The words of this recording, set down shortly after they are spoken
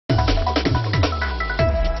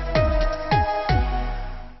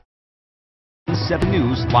7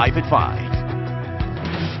 News live at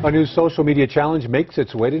 5. A new social media challenge makes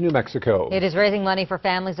its way to New Mexico. It is raising money for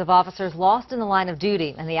families of officers lost in the line of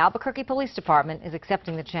duty, and the Albuquerque Police Department is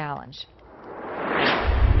accepting the challenge.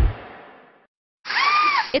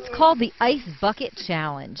 It's called the Ice Bucket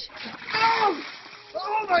Challenge.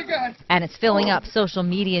 Oh my God! And it's filling up social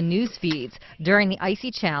media news feeds. During the icy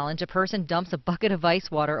challenge, a person dumps a bucket of ice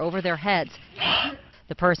water over their heads.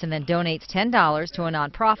 The person then donates $10 to a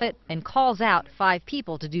nonprofit and calls out 5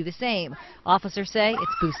 people to do the same. Officers say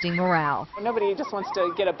it's boosting morale. Nobody just wants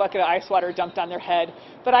to get a bucket of ice water dumped on their head.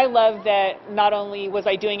 But I love that not only was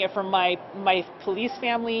I doing it for my police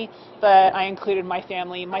family, but I included my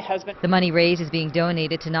family, my husband. The money raised is being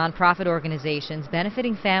donated to nonprofit organizations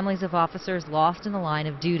benefiting families of officers lost in the line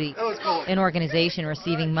of duty. An organization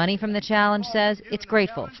receiving money from the challenge says it's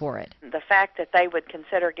grateful for it. The fact that they would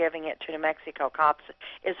consider giving it to New Mexico cops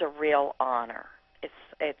is a real honor.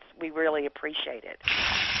 We really appreciate it.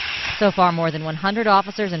 So far, more than 100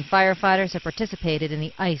 officers and firefighters have participated in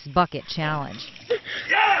the Ice Bucket Challenge.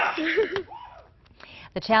 Yeah!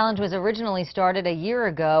 The challenge was originally started a year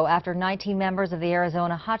ago after 19 members of the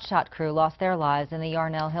Arizona hotshot crew lost their lives in the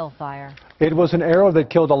Yarnell Hill fire. It was an arrow that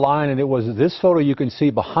killed a lion, and it was this photo you can see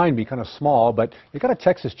behind me, kind of small, but it got a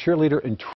Texas cheerleader in